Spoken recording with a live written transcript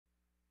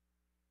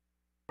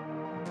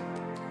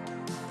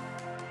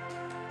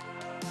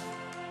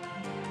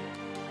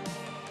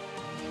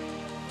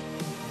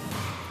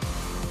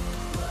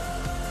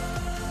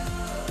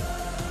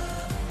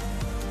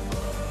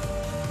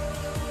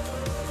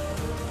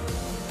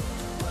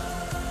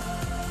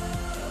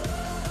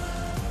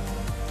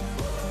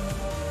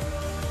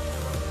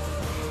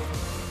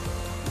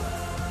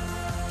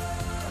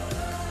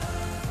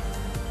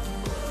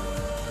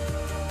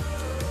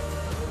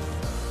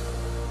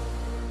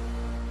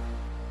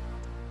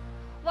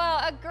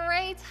a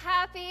great,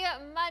 happy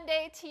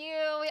Monday to you.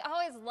 We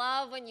always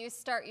love when you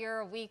start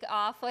your week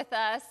off with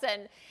us.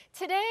 And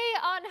today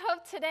on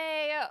Hope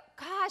Today,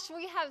 gosh,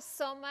 we have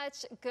so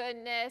much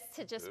goodness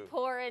to just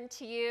pour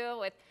into you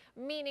with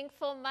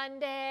Meaningful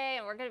Monday.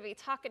 And we're going to be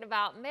talking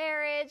about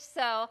marriage.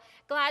 So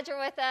glad you're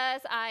with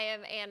us. I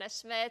am Anna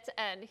Schmidt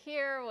and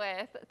here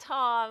with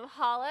Tom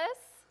Hollis.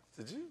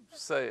 Did you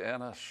say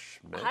Anna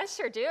Schmidt? I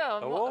sure do.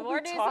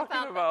 We'll be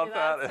talking about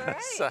that in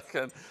a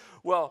second.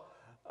 Well,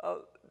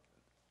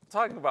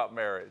 talking about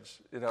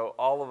marriage, you know,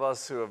 all of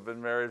us who have been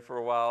married for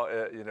a while,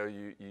 you know,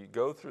 you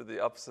go through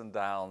the ups and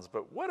downs,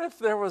 but what if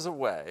there was a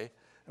way,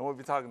 and we'll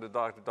be talking to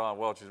Dr. Dawn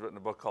Welch, who's written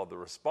a book called The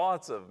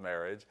Responsive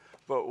Marriage,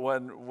 but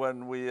what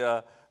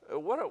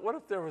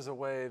if there was a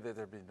way that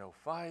there'd be no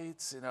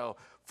fights, you know,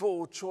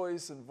 full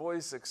choice and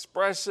voice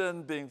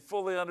expression, being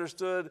fully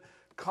understood,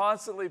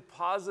 constantly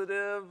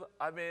positive?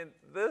 I mean,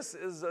 this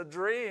is a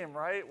dream,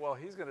 right? Well,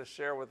 he's going to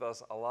share with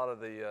us a lot of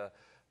the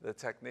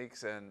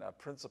techniques and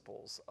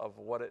principles of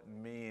what it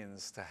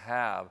means to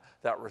have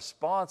that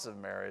responsive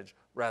marriage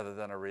rather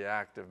than a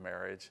reactive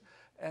marriage.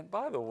 And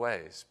by the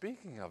way,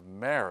 speaking of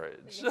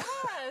marriage. Yes.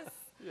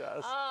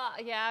 Yes.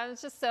 Yeah, I'm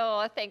just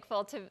so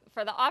thankful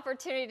for the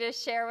opportunity to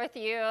share with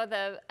you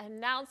the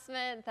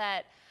announcement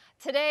that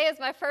today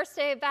is my first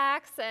day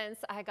back since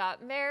I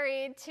got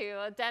married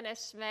to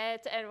Dennis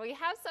Schmidt, and we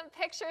have some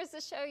pictures to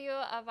show you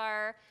of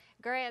our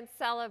grand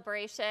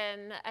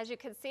celebration. As you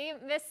can see,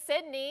 Miss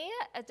Sydney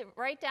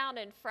right down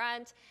in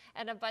front,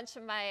 and a bunch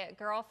of my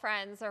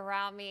girlfriends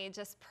around me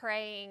just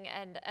praying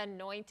and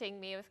anointing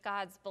me with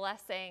God's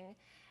blessing,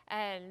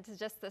 and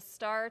just the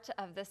start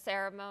of the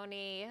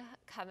ceremony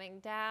coming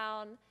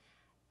down.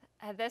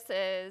 This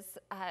is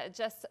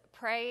just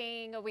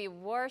praying. We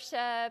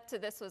worshiped.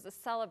 This was a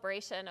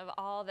celebration of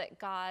all that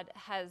God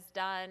has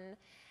done.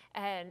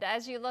 And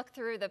as you look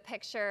through the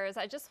pictures,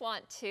 I just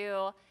want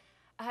to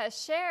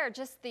share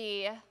just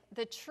the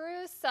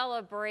true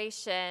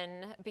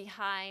celebration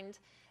behind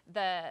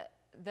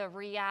the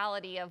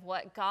reality of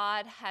what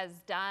God has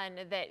done,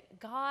 that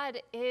God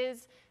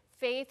is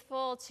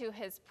faithful to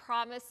his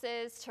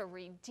promises to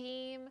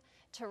redeem,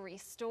 to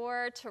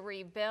restore, to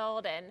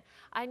rebuild. And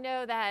I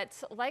know that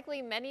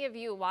likely many of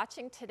you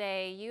watching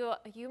today,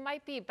 you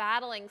might be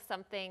battling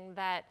something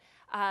that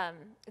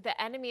the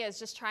enemy is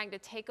just trying to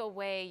take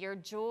away your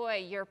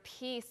joy, your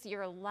peace,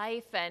 your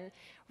life, and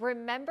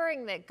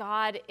remembering that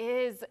God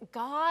is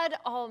God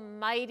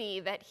Almighty,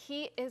 that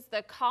he is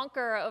the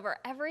conqueror over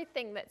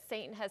everything that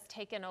Satan has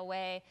taken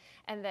away,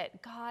 and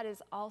that God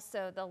is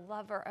also the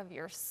lover of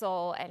your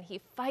soul, and he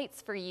fights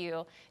for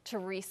you to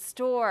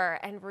restore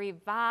and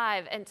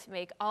revive and to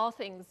make all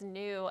things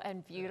new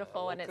and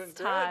beautiful when it's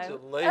time.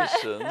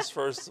 Congratulations,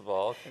 first of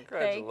all.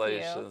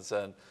 Congratulations.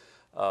 Thank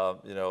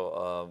you.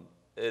 And,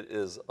 it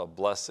is a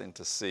blessing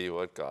to see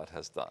what God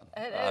has done.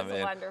 It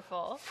is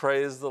wonderful.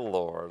 Praise the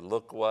Lord.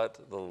 Look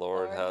what the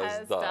Lord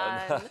has done.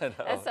 I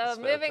know, and so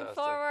moving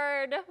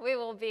forward,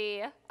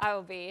 I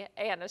will be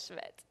Anna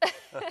Schmidt.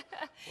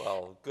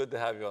 Well, good to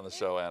have you on the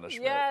show, Anna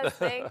Schmidt. Yes,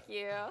 thank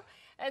you.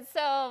 And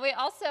so we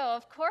also,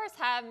 of course,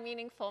 have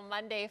Meaningful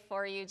Monday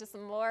for you, just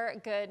more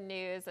good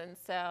news. And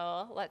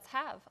so let's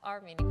have our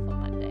Meaningful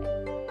Monday.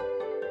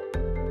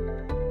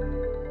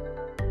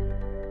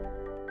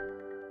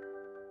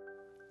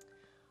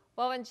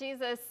 Well, when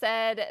Jesus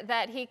said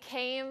that he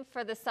came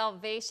for the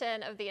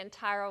salvation of the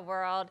entire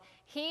world,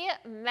 he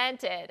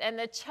meant it. And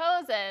The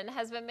Chosen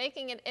has been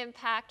making an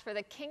impact for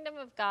the kingdom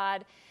of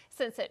God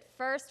since it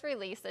first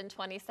released in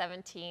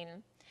 2017.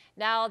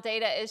 Now,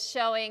 data is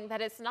showing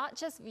that it's not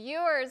just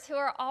viewers who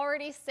are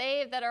already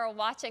saved that are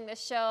watching the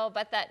show,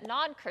 but that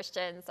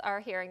non-Christians are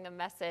hearing the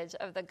message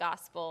of the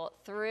gospel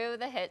through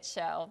the hit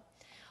show.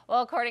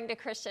 Well, according to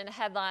Christian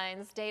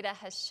Headlines, data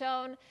has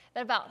shown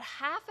that about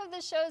half of the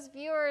show's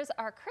viewers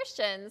are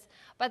Christians,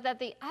 but that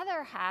the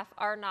other half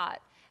are not.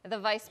 The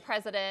vice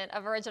president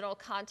of original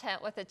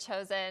content with The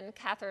Chosen,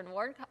 Catherine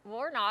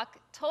Warnock,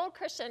 told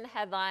Christian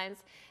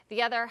Headlines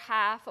the other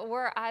half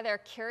were either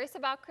curious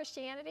about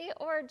Christianity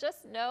or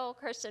just no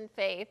Christian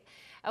faith.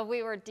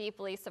 We were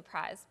deeply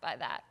surprised by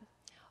that.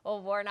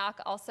 Well,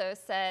 Warnock also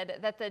said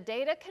that the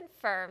data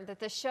confirmed that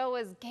the show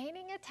was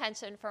gaining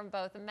attention from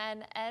both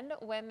men and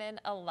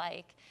women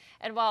alike.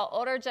 And while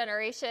older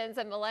generations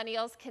and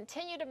millennials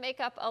continue to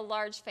make up a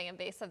large fan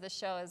base of the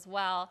show as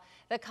well,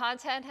 the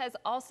content has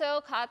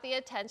also caught the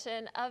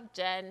attention of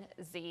Gen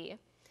Z.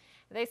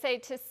 They say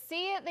to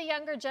see the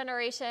younger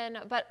generation,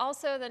 but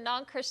also the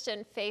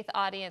non-Christian faith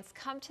audience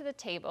come to the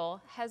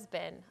table has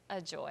been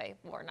a joy,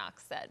 Warnock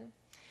said.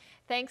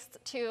 Thanks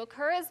to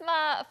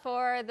Charisma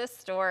for the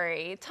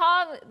story.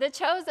 Tom, The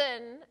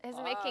Chosen is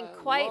making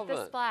quite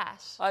the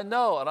splash. I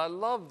know, and I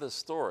love this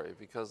story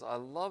because I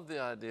love the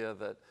idea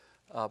that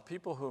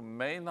people who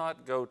may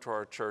not go to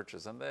our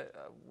churches, and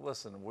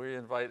listen, we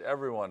invite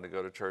everyone to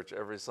go to church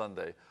every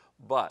Sunday,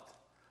 but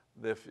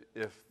if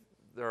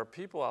there are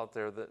people out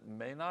there that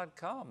may not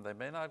come, they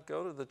may not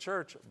go to the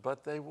church,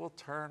 but they will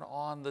turn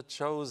on The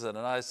Chosen.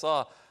 And I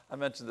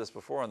mentioned this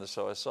before on the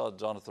show, I saw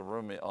Jonathan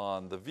Rumi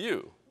on The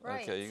View.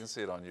 Right. Okay, you can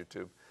see it on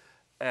YouTube.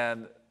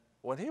 And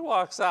when he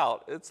walks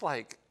out, it's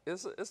like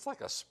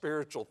a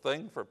spiritual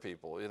thing for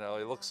people. You know,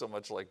 he looks so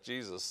much like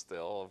Jesus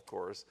still, of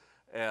course.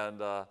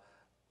 And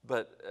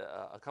but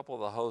a couple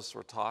of the hosts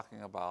were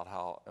talking about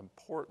how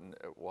important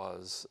it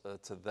was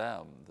to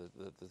them.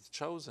 The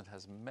Chosen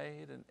has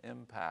made an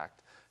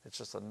impact. It's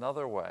just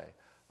another way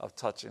of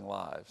touching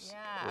lives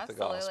with the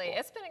gospel. Absolutely.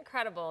 It's been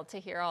incredible to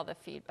hear all the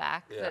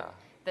feedback that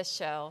the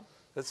show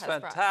It's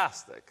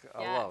fantastic. Yes.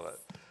 I love it.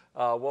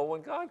 Well,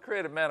 when God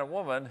created man and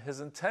woman, his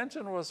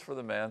intention was for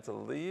the man to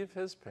leave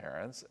his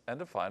parents and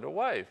to find a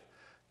wife.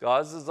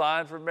 God's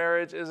design for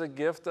marriage is a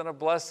gift and a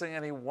blessing,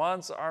 and he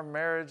wants our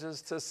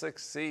marriages to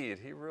succeed.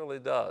 He really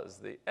does.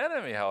 The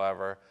enemy,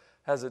 however,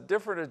 has a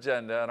different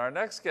agenda, and our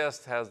next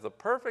guest has the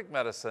perfect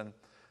medicine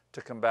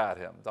to combat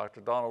him.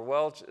 Dr. Donald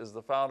Welch is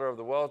the founder of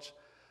the Welch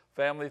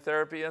Family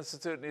Therapy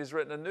Institute, and he's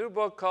written a new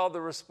book called The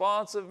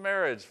Responsive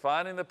Marriage,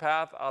 Finding the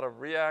Path Out of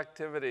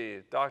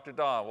Reactivity. Dr.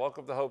 Don,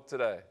 welcome to Hope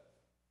Today.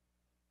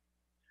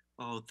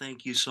 Oh,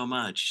 thank you so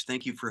much.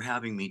 Thank you for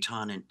having me,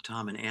 Tom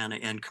and Anna,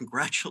 and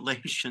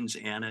congratulations,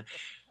 Anna,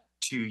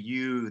 to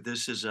you.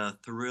 This is a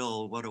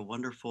thrill. What a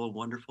wonderful,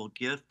 wonderful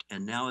gift.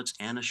 And now it's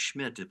Anna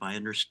Schmidt, if I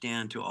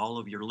understand, to all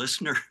of your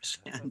listeners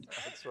and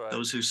That's right.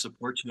 those who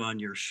support you on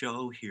your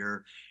show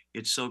here.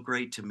 It's so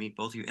great to meet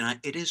both of you. And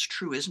it is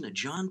true, isn't it?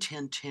 John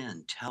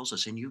 10:10 tells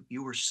us, and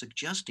you were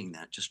suggesting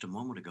that just a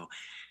moment ago,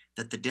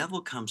 that the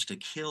devil comes to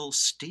kill,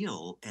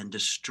 steal, and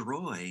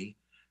destroy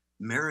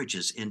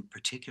marriages in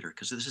particular,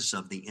 because this is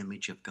of the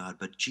image of God.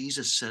 But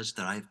Jesus says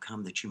that I've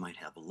come that you might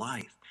have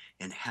life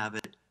and have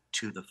it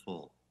to the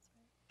full.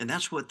 And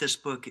that's what this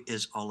book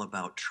is all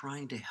about,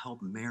 trying to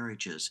help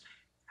marriages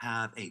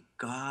have a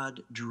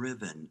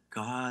God-driven,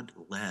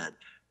 God-led,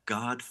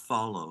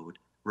 God-followed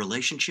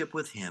relationship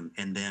with him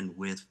and then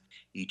with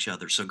each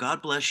other. So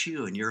God bless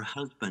you and your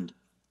husband,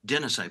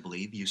 Dennis, I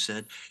believe you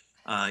said,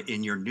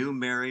 in your new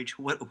marriage.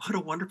 What a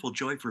wonderful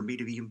joy for me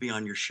to even be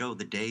on your show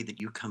the day that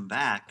you come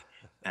back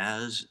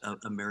as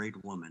a married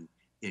woman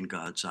in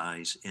God's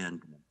eyes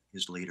and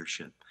his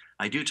leadership.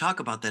 I do talk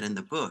about that in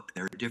the book.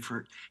 There are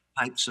different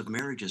types of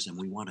marriages, and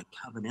we want a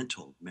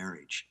covenantal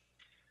marriage.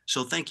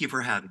 So thank you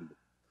for having me.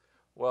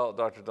 Well,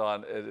 Dr.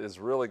 Don, it is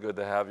really good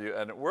to have you.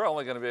 And we're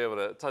only going to be able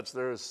to touch,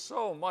 there is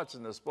so much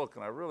in this book,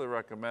 and I really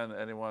recommend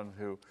anyone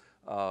who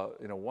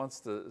wants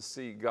to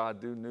see God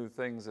do new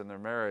things in their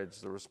marriage.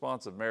 The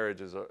responsive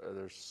marriages,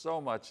 there's so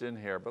much in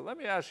here. But let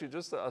me ask you,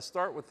 just to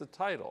start with the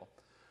title.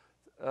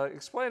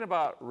 Explain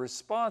about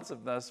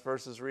responsiveness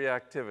versus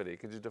reactivity.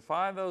 Could you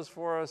define those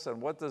for us,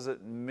 and what does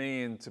it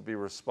mean to be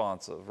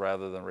responsive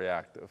rather than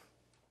reactive?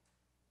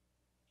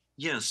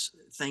 Yes,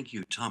 thank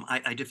you, Tom.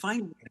 I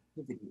define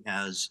reactivity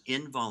as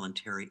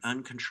involuntary,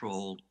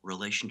 uncontrolled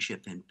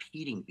relationship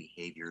impeding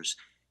behaviors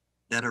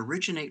that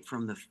originate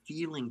from the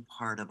feeling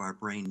part of our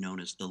brain known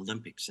as the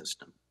limbic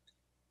system.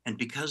 And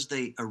because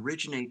they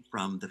originate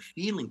from the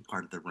feeling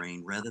part of the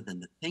brain rather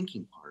than the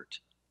thinking part,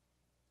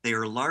 they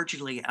are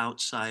largely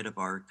outside of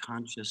our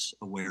conscious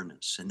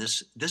awareness. And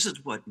this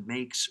is what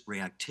makes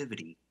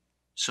reactivity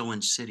so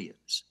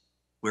insidious.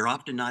 We're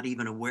often not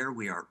even aware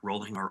we are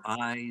rolling our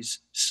eyes,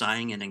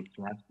 sighing in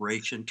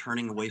exasperation,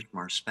 turning away from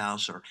our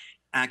spouse, or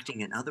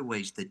acting in other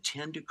ways that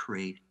tend to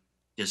create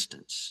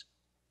distance.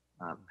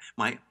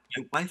 My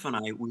wife and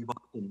I, we've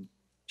often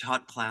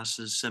taught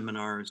classes,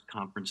 seminars,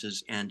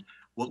 conferences, and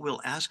what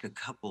we'll ask a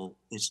couple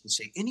is to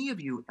say, any of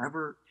you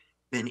ever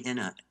been in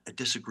a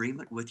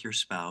disagreement with your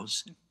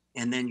spouse,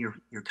 and then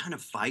you're kind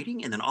of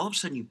fighting, and then all of a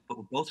sudden you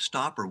both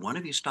stop, or one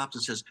of you stops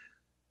and says,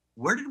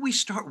 where did we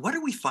start? What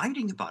are we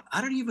fighting about?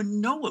 I don't even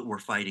know what we're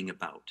fighting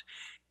about.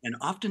 And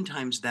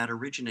oftentimes that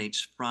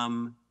originates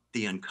from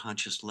the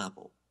unconscious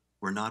level.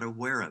 We're not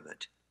aware of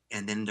it.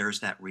 And then there's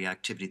that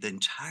reactivity. The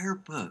entire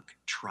book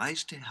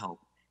tries to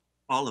help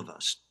all of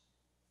us,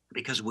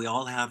 because we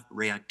all have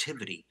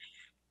reactivity,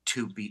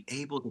 to be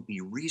able to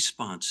be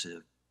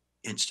responsive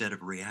instead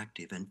of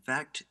reactive. In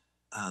fact,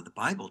 the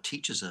Bible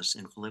teaches us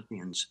in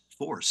Philippians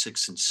 4,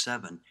 6, and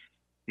 7,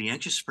 be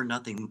anxious for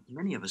nothing.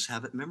 Many of us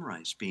have it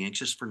memorized. Be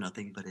anxious for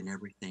nothing, but in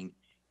everything,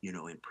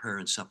 in prayer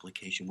and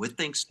supplication. With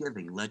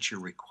thanksgiving, let your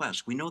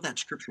request. We know that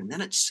scripture. And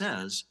then it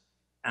says,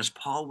 as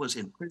Paul was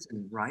in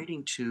prison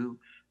writing to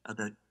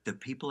the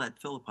people at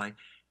Philippi,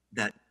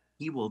 that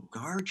he will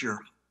guard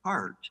your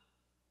heart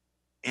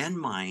and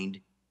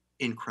mind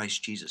in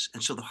Christ Jesus.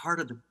 And so the heart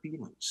of the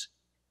feelings,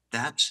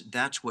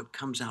 that's what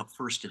comes out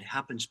first. It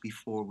happens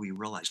before we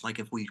realize. Like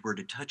if we were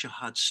to touch a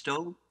hot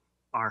stove,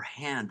 our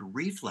hand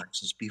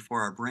reflexes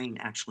before our brain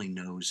actually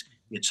knows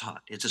it's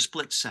hot. It's a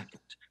split second,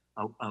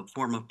 a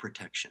form of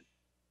protection.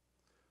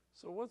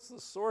 So what's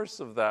the source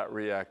of that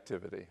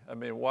reactivity? I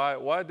mean,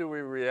 why do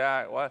we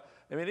react?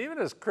 Even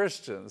as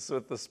Christians,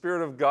 with the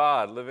Spirit of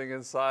God living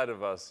inside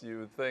of us, you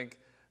would think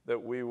that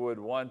we would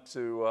want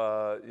to,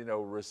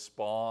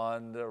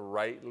 respond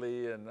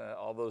rightly and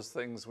all those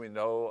things we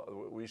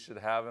know we should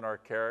have in our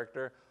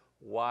character.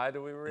 Why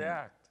do we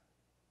react?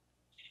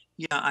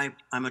 Yeah,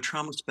 I'm a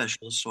trauma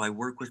specialist, so I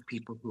work with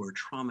people who are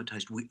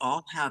traumatized. We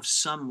all have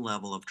some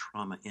level of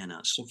trauma in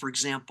us. So, for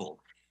example,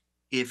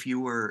 if you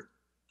were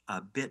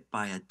bit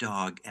by a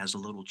dog as a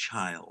little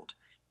child,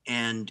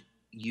 and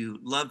you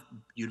love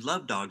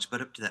dogs,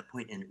 but up to that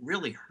point, and it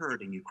really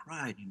hurt, and you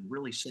cried, and you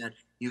really sad.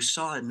 You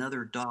saw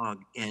another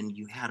dog, and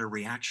you had a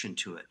reaction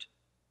to it.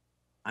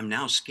 I'm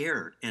now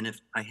scared, and if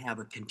I have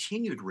a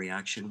continued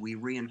reaction, we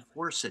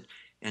reinforce it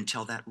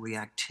until that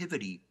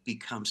reactivity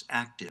becomes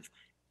active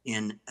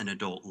in an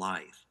adult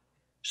life.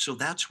 So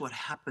that's what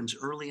happens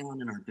early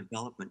on in our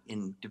development.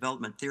 In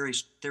development,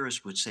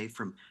 theorists would say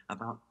from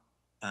about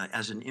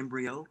as an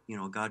embryo,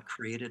 God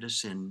created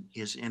us in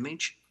his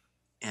image.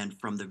 And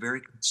from the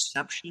very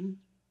conception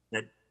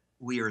that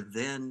we are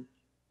then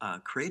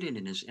created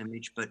in his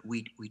image, but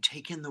we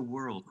take in the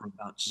world from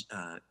about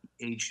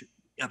age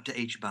up to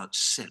age about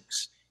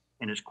 6.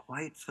 And it's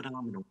quite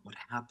phenomenal what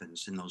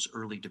happens in those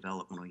early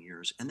developmental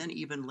years. And then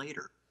even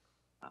later,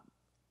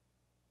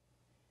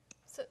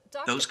 So,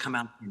 those come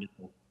out in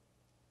adult.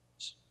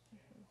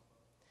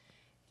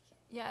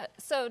 Yeah,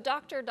 so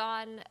Dr.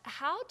 Don,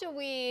 how do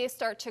we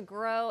start to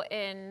grow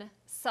in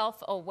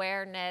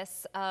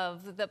self-awareness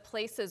of the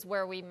places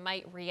where we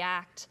might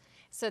react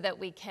so that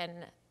we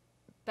can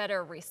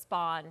better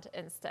respond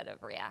instead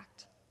of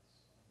react?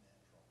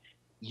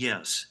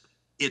 Yes,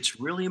 it's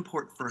really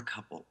important for a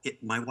couple.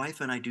 My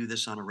wife and I do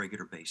this on a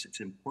regular basis. It's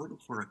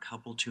important for a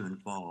couple to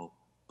involve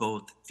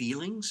both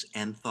feelings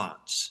and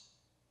thoughts.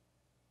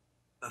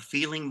 A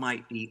feeling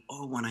might be,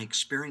 oh, when I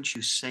experience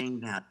you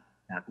saying that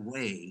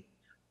way,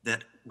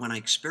 that when I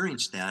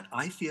experience that,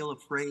 I feel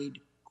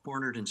afraid,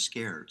 cornered, and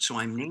scared. So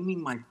I'm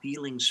naming my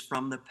feelings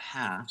from the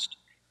past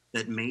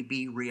that may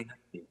be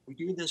reactive. We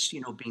do this,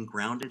 being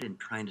grounded and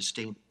trying to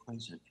stay in the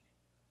present.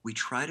 We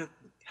try to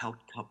help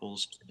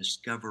couples to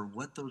discover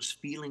what those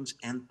feelings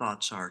and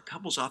thoughts are.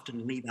 Couples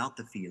often leave out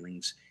the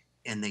feelings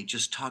and they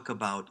just talk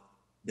about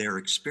their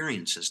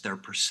experiences, their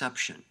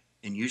perception.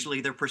 And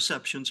usually their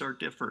perceptions are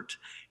different.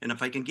 And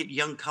if I can get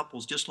young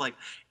couples, just like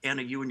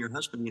Anna, you and your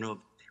husband,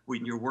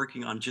 when you're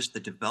working on just the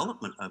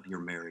development of your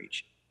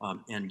marriage.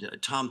 And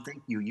Tom,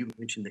 thank you. You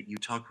mentioned that you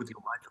talked with your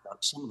wife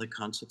about some of the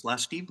concepts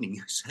last evening.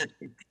 You said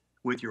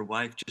with your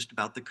wife just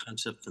about the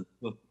concept of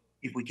the book.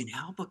 If we can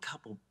help a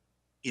couple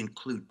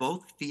include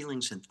both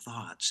feelings and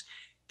thoughts,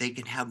 they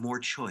can have more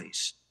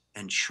choice.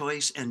 And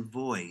choice and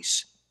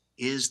voice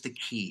is the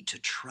key to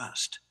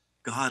trust.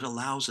 God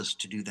allows us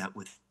to do that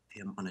with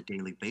him on a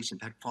daily basis. In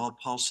fact,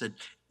 Paul said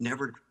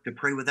never to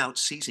pray without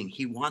ceasing.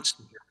 He wants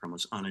to hear from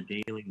us on a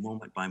daily,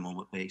 moment by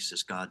moment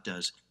basis. God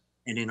does.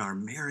 And in our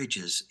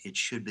marriages, it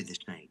should be the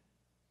same.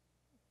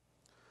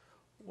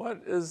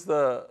 What is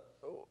I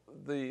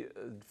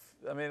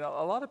mean,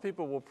 a lot of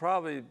people will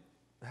probably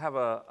have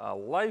a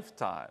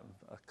lifetime,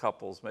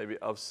 couples maybe,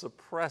 of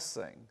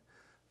suppressing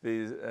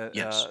these,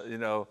 Yes.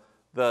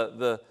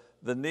 the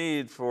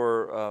need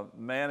for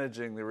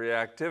managing the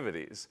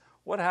reactivities.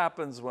 What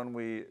happens when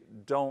we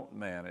don't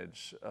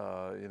manage,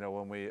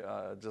 when we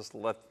just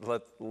let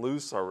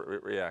loose our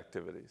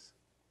reactivities?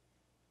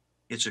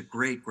 It's a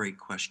great, great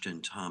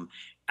question, Tom.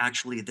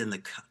 Actually, then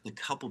the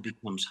couple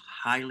becomes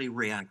highly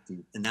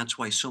reactive. And that's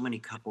why so many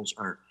couples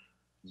are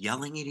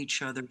yelling at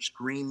each other,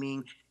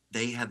 screaming.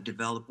 They have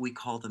developed, we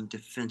call them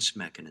defense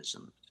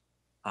mechanisms,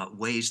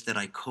 ways that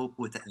I cope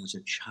with as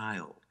a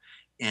child.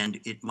 And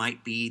it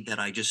might be that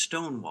I just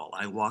stonewall,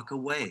 I walk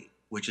away,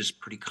 which is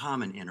pretty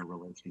common in a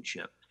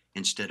relationship,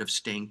 instead of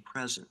staying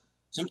present.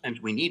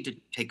 Sometimes we need to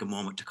take a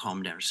moment to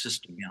calm down our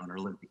system, down our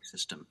limbic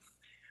system.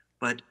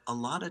 But a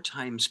lot of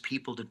times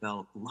people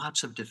develop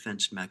lots of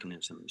defense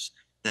mechanisms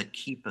that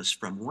keep us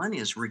from. One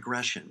is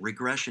regression.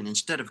 Regression,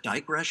 instead of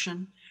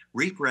digression,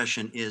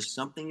 regression is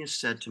something is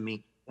said to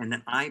me and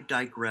then I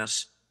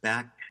digress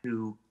back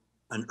to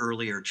an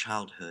earlier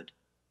childhood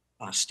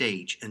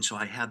stage. And so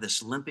I have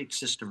this limbic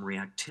system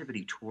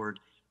reactivity toward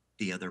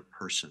the other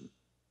person.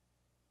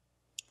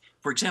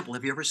 For example,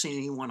 have you ever seen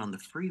anyone on the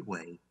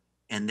freeway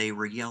and they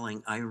were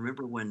yelling? I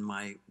remember when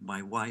my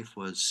wife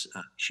was,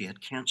 she had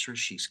cancer,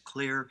 she's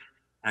clear.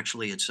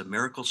 Actually, it's a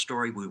miracle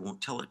story. We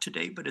won't tell it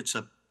today, but it's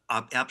a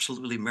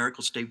absolutely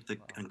miracle story. The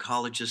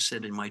oncologist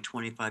said in my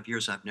 25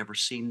 years, I've never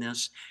seen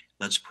this.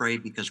 Let's pray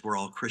because we're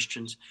all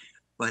Christians.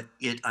 But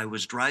I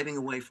was driving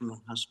away from the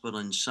hospital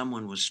and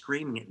someone was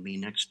screaming at me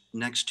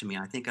next to me.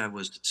 I think I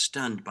was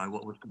stunned by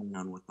what was going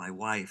on with my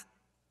wife.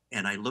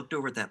 And I looked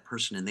over at that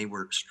person and they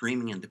were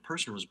screaming, and the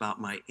person was about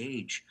my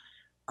age.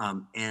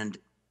 And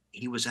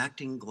he was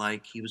acting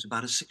like he was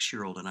about a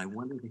 6-year-old. And I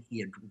wondered if he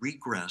had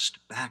regressed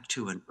back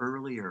to an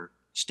earlier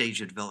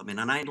stage of development.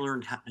 And I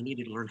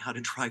needed to learn how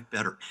to drive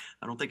better.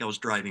 I don't think I was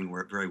driving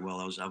very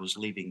well. I was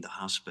leaving the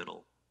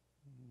hospital.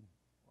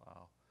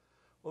 Wow.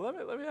 Well,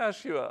 let me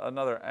ask you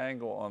another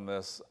angle on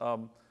this.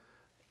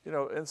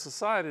 In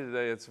society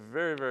today, it's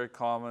very, very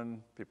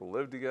common. People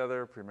live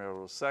together,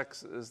 premarital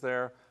sex is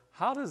there.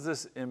 How does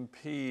this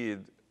impede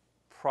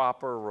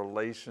proper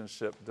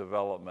relationship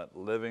development,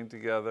 living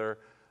together?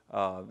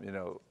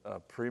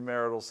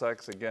 Premarital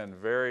sex, again,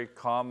 very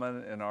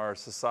common in our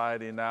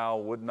society now,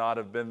 would not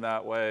have been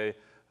that way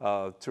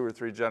 2 or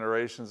 3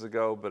 generations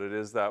ago, but it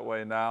is that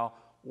way now.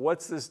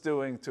 What's this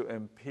doing to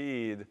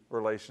impede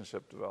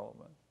relationship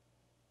development?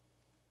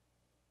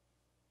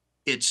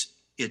 It's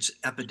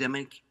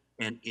epidemic,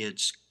 and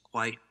it's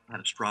quite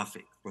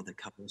catastrophic for the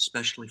couple,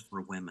 especially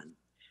for women.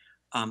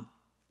 Um,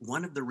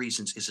 One of the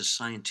reasons is a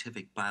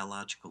scientific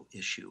biological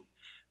issue.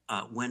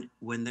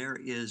 When there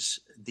is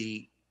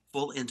the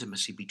full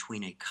intimacy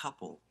between a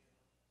couple,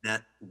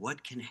 that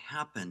what can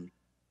happen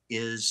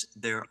is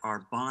there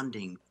are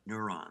bonding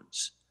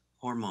neurons,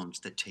 hormones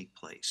that take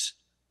place,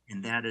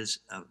 and that is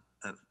a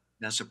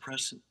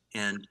vasopressin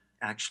and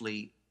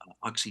actually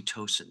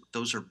oxytocin.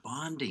 Those are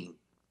bonding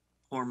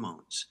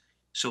hormones.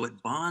 So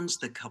it bonds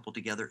the couple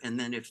together. And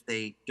then if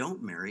they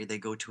don't marry, they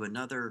go to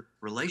another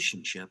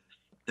relationship,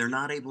 they're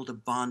not able to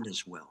bond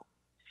as well.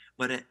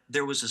 But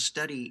there was a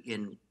study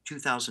in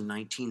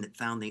 2019 that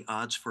found the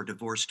odds for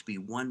divorce to be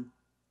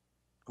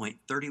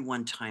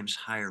 1.31 times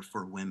higher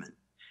for women.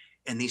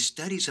 And these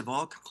studies have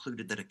all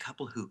concluded that a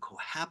couple who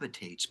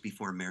cohabitates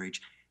before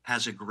marriage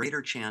has a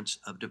greater chance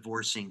of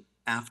divorcing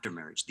after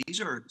marriage.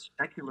 These are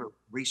secular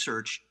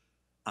research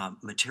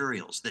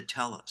materials that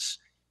tell us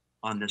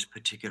on this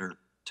particular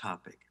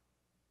topic.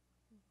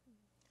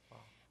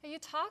 You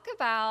talk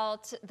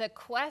about the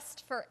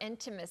quest for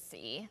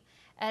intimacy.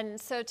 And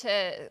so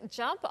to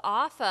jump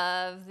off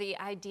of the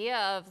idea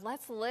of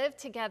let's live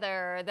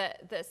together,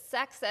 the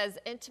sex as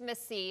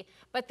intimacy,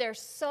 but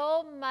there's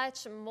so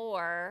much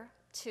more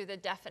to the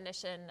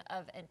definition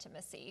of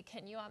intimacy.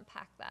 Can you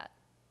unpack that?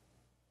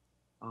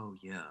 Oh,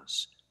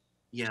 yes.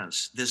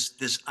 Yes.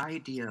 This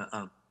idea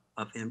of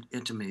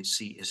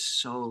intimacy is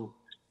so,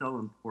 so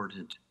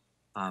important.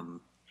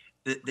 Um,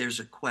 there's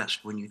a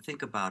quest, when you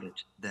think about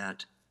it,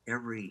 that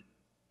every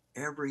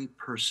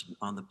person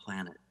on the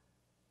planet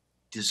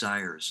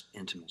desires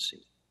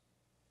intimacy.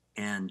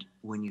 And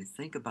when you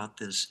think about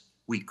this,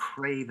 we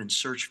crave and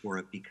search for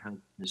it because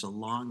there's a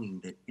longing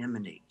that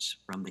emanates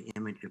from the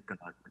image of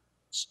God.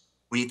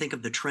 When you think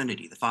of the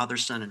Trinity, the Father,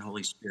 Son, and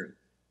Holy Spirit,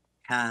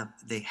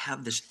 they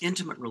have this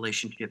intimate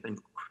relationship, and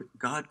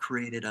God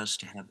created us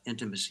to have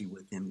intimacy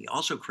with Him. He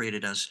also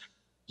created us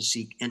to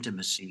seek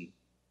intimacy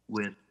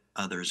with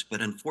others.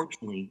 But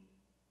unfortunately,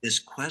 this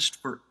quest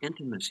for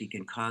intimacy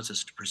can cause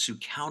us to pursue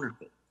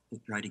counterfeit to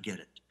try to get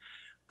it.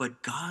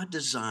 But God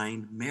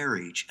designed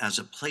marriage as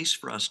a place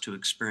for us to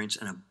experience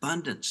an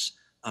abundance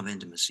of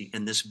intimacy.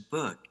 And this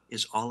book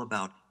is all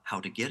about how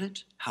to get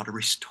it, how to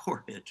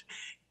restore it,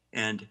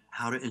 and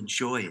how to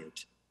enjoy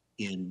it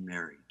in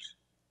marriage.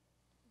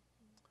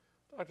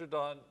 Dr.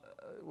 Don,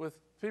 with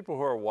people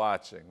who are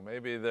watching,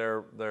 maybe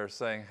they're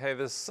saying, hey,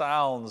 this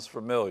sounds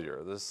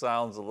familiar. This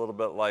sounds a little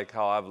bit like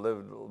how I've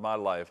lived my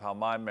life, how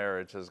my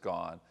marriage has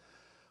gone.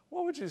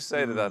 What would you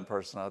say to that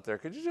person out there?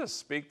 Could you just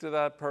speak to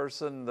that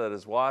person that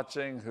is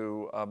watching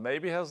who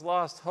maybe has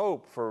lost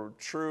hope for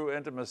true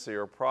intimacy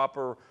or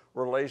proper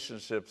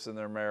relationships in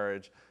their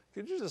marriage?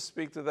 Could you just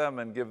speak to them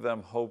and give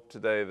them hope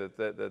today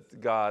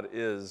that God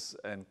is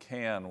and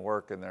can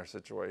work in their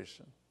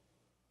situation?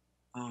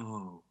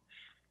 Oh,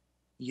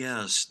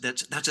 yes,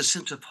 that's a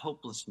sense of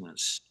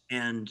hopelessness.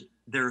 And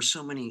there are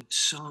so many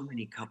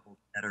couples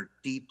that are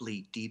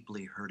deeply,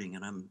 deeply hurting.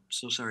 And I'm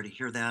so sorry to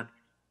hear that.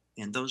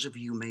 And those of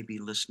you who may be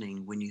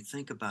listening, when you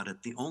think about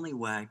it, the only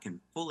way I can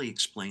fully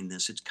explain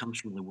this, it comes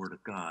from the Word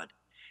of God.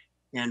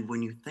 And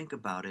when you think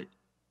about it,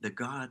 the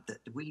God that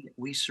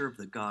we serve,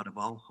 the God of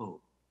all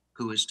hope,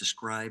 who is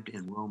described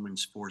in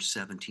Romans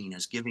 4:17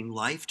 as giving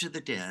life to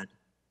the dead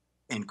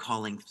and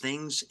calling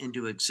things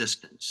into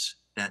existence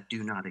that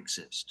do not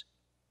exist.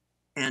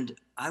 And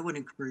I would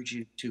encourage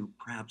you to,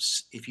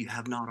 perhaps, if you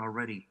have not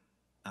already,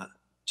 uh,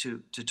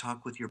 to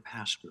talk with your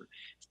pastor.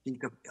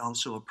 Think of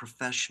also a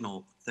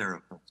professional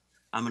therapist.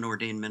 I'm an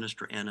ordained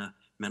minister and a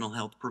mental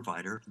health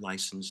provider,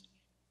 licensed,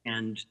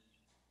 and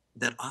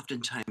that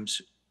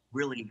oftentimes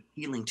really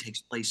healing takes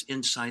place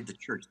inside the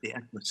church, the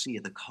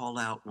ecclesia, the call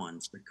out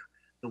ones,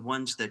 the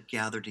ones that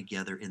gather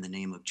together in the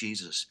name of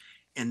Jesus.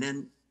 And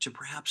then to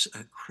perhaps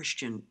a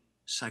Christian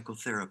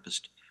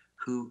psychotherapist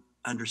who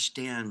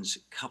understands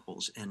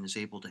couples and is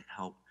able to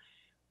help.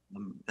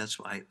 That's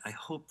why I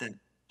hope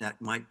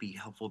that might be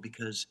helpful,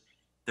 because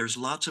there's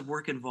lots of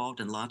work involved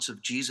and lots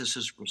of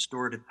Jesus's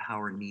restorative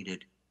power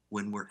needed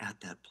when we're at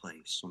that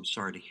place. So I'm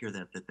sorry to hear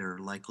that there are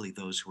likely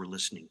those who are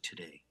listening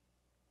today.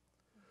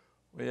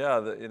 Well, yeah,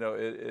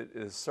 it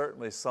is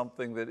certainly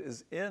something that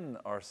is in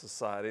our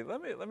society.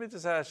 Let me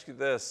just ask you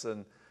this,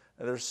 and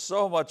there's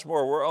so much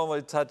more. We're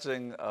only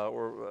touching.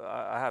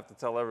 I have to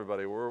tell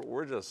everybody,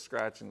 we're just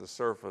scratching the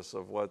surface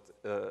of what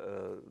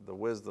the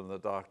wisdom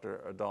that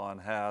Dr. Don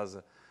has.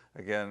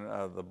 Again,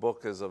 the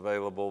book is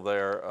available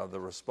there, The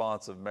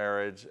Responsive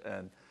Marriage,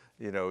 and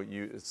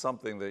it's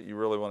something that you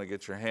really want to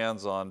get your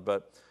hands on.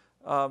 But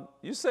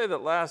you say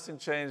that lasting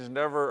change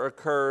never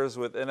occurs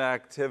with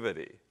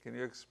inactivity. Can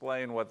you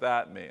explain what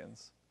that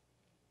means?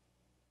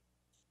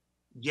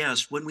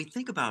 Yes, when we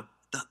think about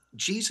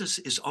Jesus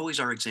is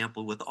always our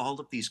example with all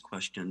of these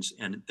questions,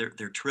 and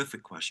they're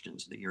terrific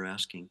questions that you're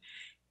asking,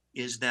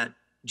 is that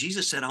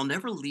Jesus said, I'll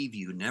never leave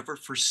you, never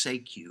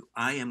forsake you.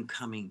 I am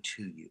coming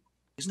to you.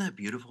 Isn't that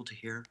beautiful to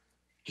hear?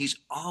 He's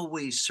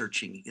always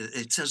searching.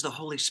 It says the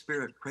Holy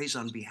Spirit prays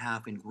on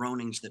behalf in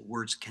groanings that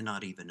words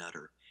cannot even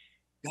utter.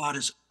 God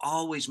is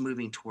always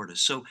moving toward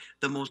us. So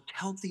the most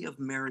healthy of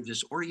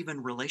marriages, or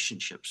even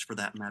relationships for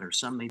that matter,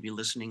 some may be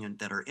listening and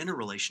that are in a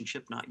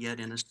relationship, not yet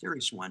in a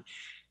serious one,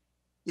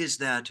 is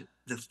that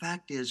the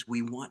fact is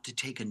we want to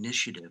take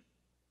initiative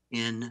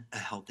in a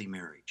healthy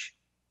marriage.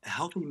 A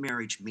healthy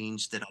marriage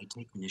means that I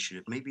take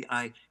initiative. Maybe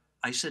I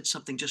said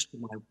something just to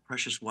my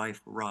precious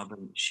wife,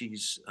 Robin.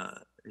 She's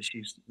a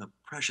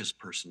precious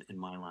person in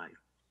my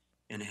life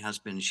and has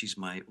been. She's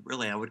my,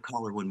 really, I would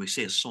call her, when we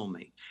say, a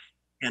soulmate.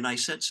 And I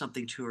said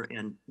something to her,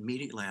 and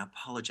immediately I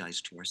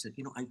apologized to her. I said,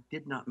 I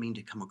did not mean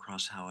to come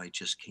across how I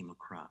just came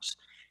across.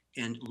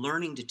 And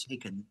learning to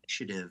take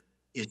initiative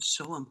is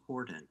so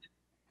important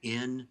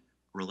in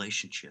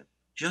relationship,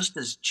 just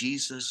as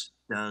Jesus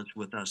does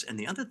with us. And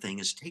the other thing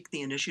is, take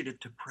the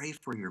initiative to pray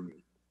for your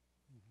mate,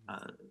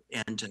 uh,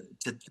 and to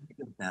think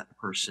of that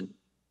person,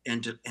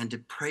 and to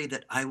pray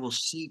that I will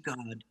see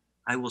God.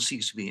 I will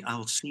see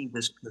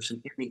this person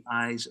in the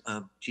eyes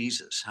of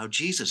Jesus, how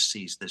Jesus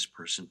sees this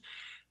person.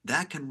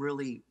 That can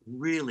really,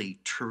 really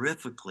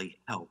terrifically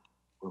help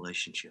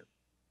relationship.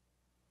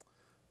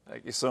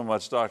 Thank you so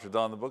much, Dr.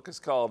 Don. The book is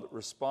called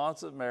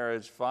Responsive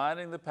Marriage,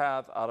 Finding the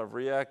Path Out of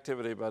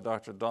Reactivity by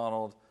Dr.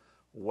 Donald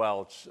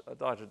Welch.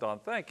 Dr. Don,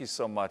 thank you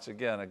so much.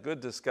 Again, a good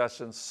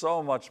discussion,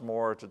 so much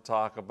more to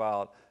talk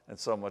about and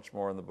so much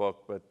more in the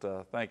book,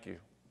 but thank you.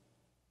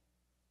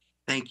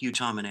 Thank you,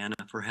 Tom and Anna,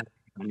 for having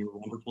me on your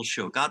wonderful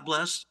show. God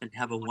bless and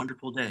have a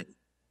wonderful day.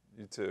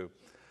 You too.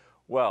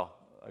 Well,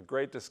 a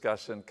great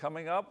discussion.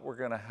 Coming up, we're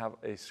going to have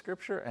a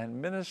scripture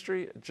and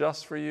ministry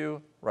just for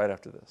you right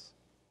after this.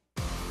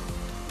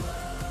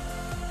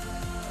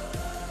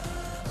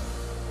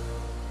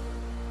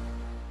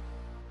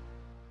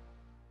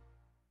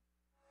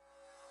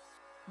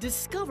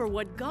 Discover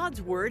what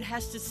God's Word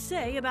has to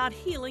say about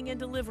healing and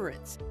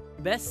deliverance.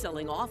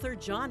 Best-selling author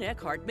John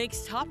Eckhart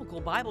makes topical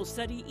Bible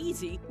study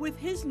easy with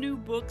his new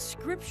book,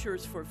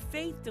 Scriptures for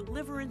Faith,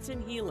 Deliverance,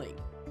 and Healing.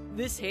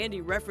 This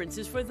handy reference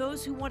is for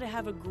those who want to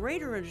have a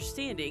greater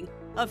understanding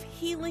of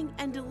healing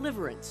and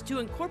deliverance to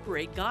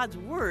incorporate God's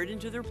Word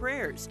into their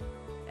prayers.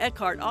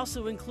 Eckhart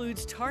also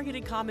includes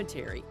targeted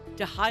commentary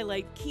to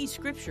highlight key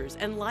scriptures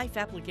and life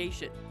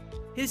application.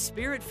 His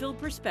spirit-filled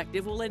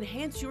perspective will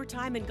enhance your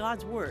time in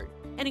God's Word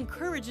and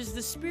encourages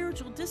the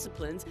spiritual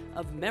disciplines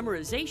of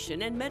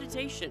memorization and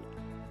meditation.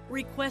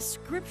 Request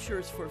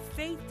Scriptures for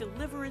Faith,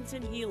 Deliverance,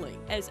 and Healing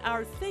as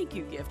our thank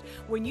you gift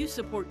when you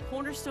support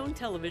Cornerstone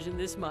Television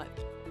this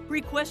month.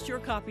 Request your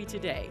copy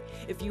today.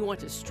 If you want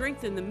to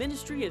strengthen the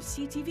ministry of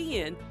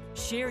CTVN,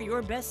 share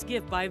your best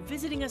gift by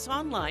visiting us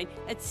online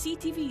at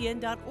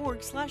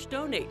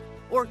ctvn.org/donate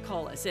or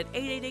call us at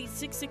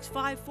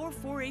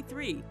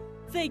 888-665-4483.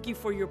 Thank you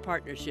for your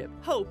partnership.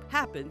 Hope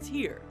happens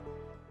here.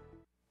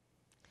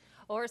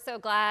 We're so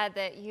glad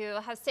that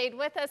you have stayed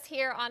with us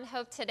here on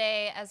Hope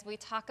Today as we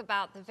talk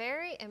about the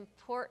very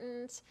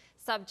important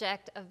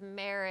subject of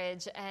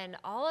marriage and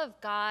all of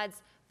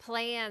God's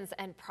plans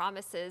and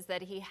promises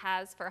that he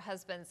has for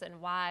husbands and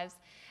wives.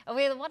 And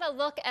we want to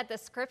look at the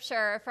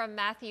scripture from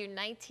Matthew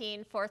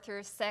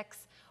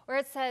 19:4-6, where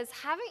it says,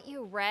 "Haven't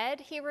you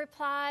read," he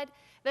replied,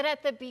 "that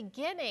at the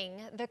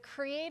beginning the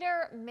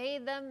Creator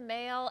made them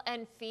male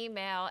and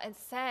female and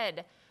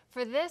said,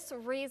 'For this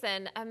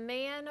reason a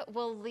man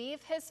will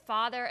leave his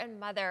father and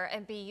mother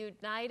and be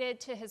united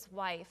to his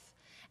wife,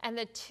 and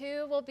the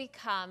two will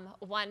become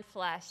one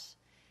flesh.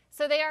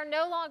 So they are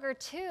no longer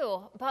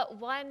two, but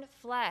one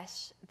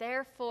flesh.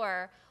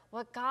 Therefore,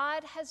 what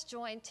God has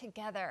joined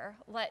together,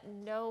 let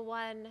no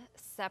one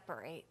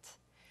separate.'"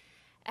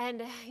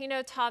 And,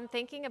 Tom,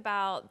 thinking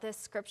about this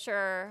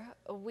scripture,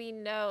 we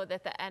know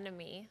that the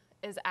enemy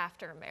is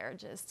after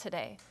marriages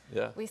today.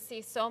 Yeah. We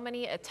see so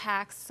many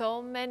attacks,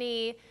 so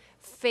many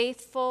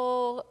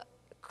faithful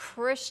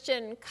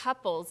Christian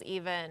couples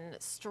even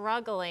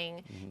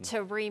struggling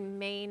to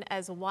remain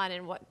as one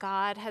in what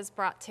God has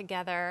brought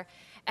together.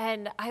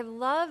 And I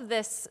love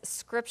this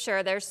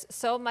scripture. There's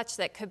so much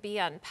that could be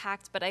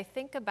unpacked, but I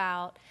think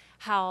about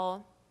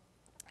how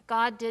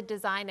God did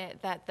design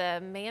it that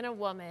the man and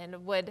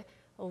woman would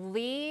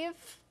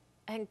leave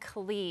and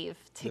cleave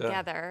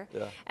together.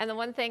 Yeah. And the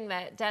one thing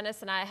that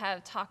Dennis and I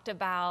have talked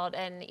about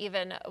and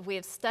even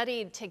we've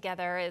studied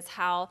together is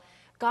how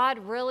God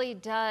really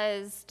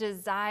does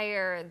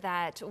desire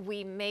that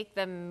we make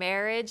the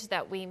marriage,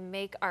 that we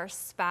make our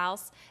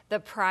spouse the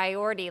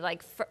priority,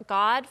 like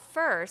God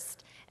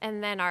first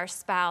and then our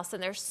spouse.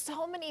 And there's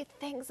so many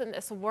things in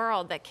this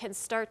world that can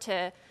start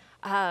to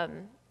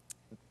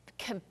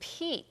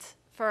compete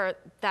for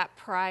that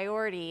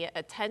priority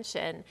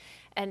attention,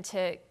 and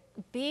to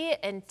be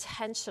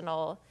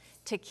intentional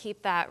to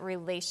keep that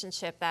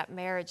relationship, that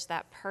marriage,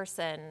 that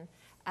person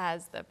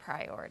as the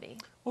priority.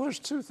 Well, there's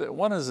two things.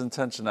 One is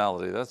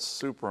intentionality. That's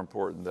super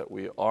important, that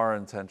we are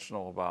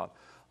intentional about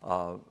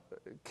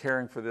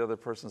caring for the other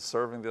person,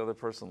 serving the other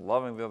person,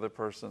 loving the other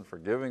person,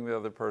 forgiving the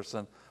other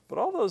person. But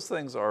all those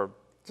things are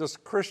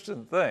just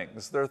Christian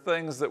things. They're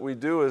things that we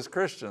do as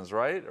Christians,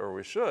 right? Or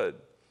we should,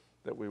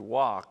 that we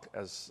walk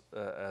as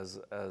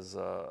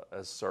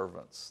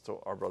servants to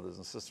our brothers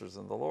and sisters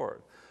in the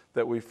Lord,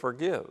 that we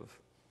forgive,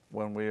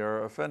 when we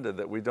are offended,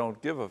 that we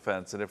don't give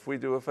offense. And if we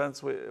do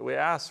offense, we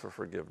ask for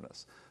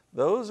forgiveness.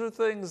 Those are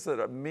things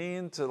that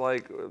mean to,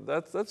 like,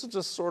 that's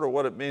just sort of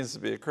what it means to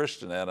be a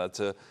Christian, Anna,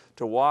 to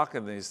walk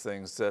in these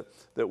things,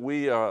 that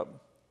we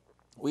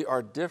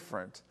are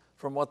different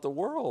from what the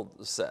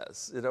world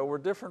says. You know, we're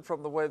different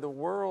from the way the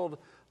world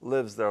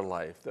lives their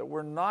life, that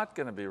we're not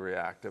going to be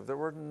reactive, that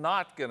we're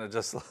not going to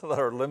just let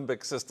our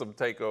limbic system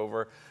take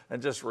over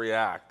and just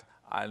react.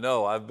 I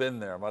know, I've been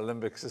there. My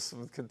limbic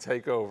system can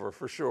take over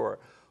for sure.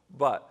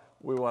 But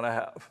we want to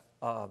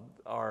have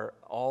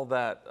all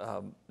that,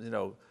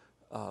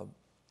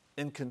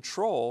 in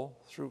control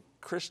through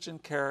Christian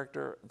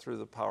character and through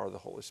the power of the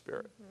Holy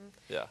Spirit.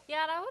 Yeah.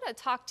 Yeah, and I want to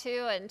talk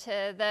too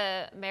into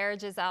the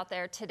marriages out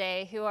there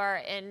today who are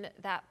in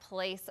that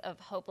place of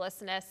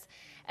hopelessness.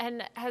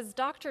 And as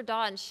Dr.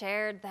 Dawn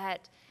shared,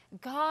 that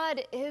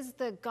God is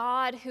the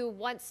God who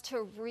wants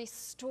to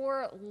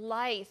restore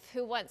life,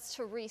 who wants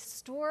to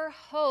restore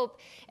hope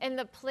in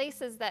the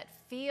places that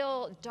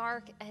feel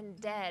dark and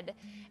dead.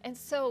 And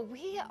so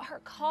we are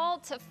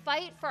called to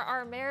fight for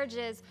our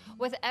marriages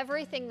with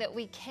everything that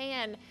we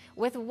can,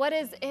 with what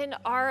is in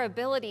our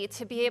ability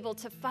to be able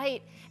to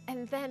fight,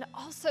 and then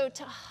also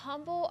to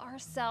humble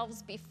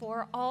ourselves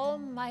before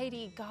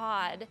Almighty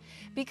God,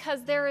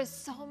 because there is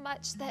so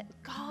much that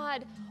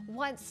God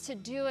wants to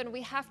do, and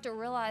we have to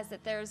realize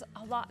that there's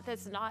a lot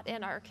that's not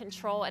in our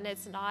control and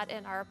it's not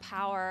in our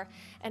power.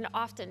 And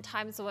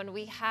oftentimes when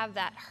we have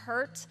that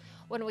hurt,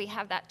 when we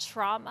have that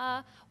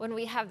trauma, when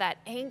we have that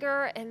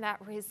anger and that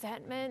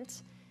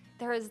resentment,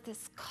 there is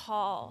this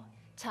call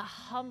to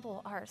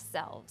humble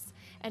ourselves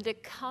and to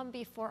come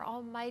before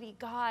Almighty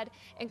God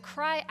and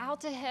cry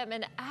out to Him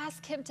and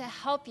ask Him to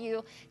help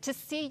you to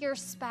see your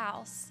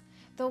spouse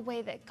the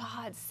way that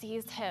God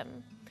sees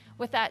him,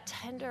 with that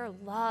tender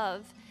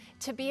love,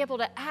 to be able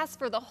to ask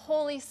for the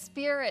Holy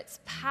Spirit's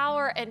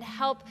power and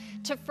help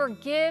to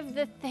forgive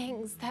the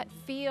things that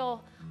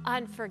feel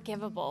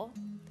unforgivable,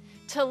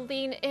 to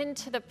lean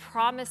into the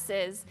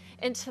promises,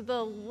 into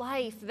the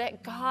life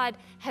that God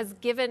has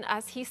given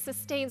us. He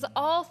sustains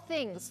all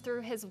things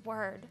through His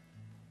Word.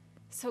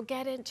 So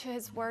get into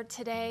His Word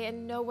today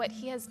and know what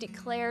He has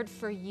declared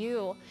for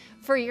you,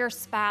 for your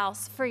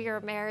spouse, for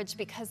your marriage,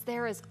 because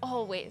there is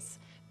always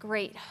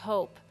great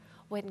hope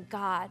when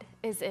God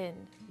is in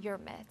your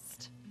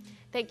midst.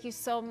 Thank you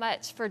so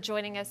much for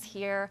joining us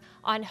here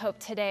on Hope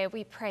Today.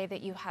 We pray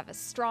that you have a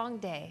strong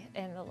day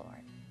in the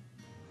Lord.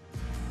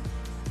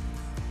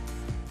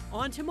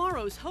 On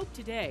tomorrow's Hope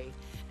Today,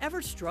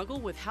 ever struggle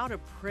with how to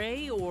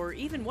pray or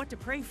even what to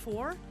pray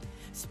for?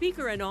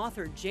 Speaker and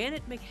author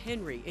Janet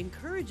McHenry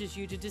encourages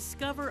you to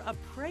discover a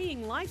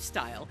praying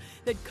lifestyle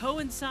that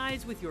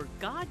coincides with your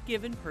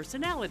God-given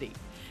personality.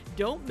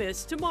 Don't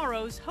miss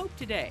tomorrow's Hope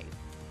Today.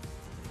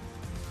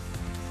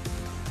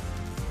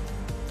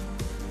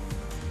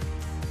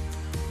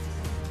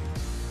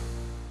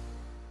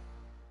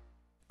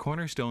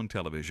 Cornerstone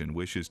Television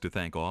wishes to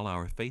thank all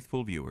our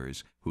faithful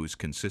viewers whose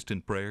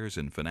consistent prayers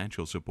and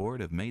financial support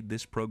have made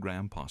this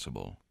program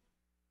possible.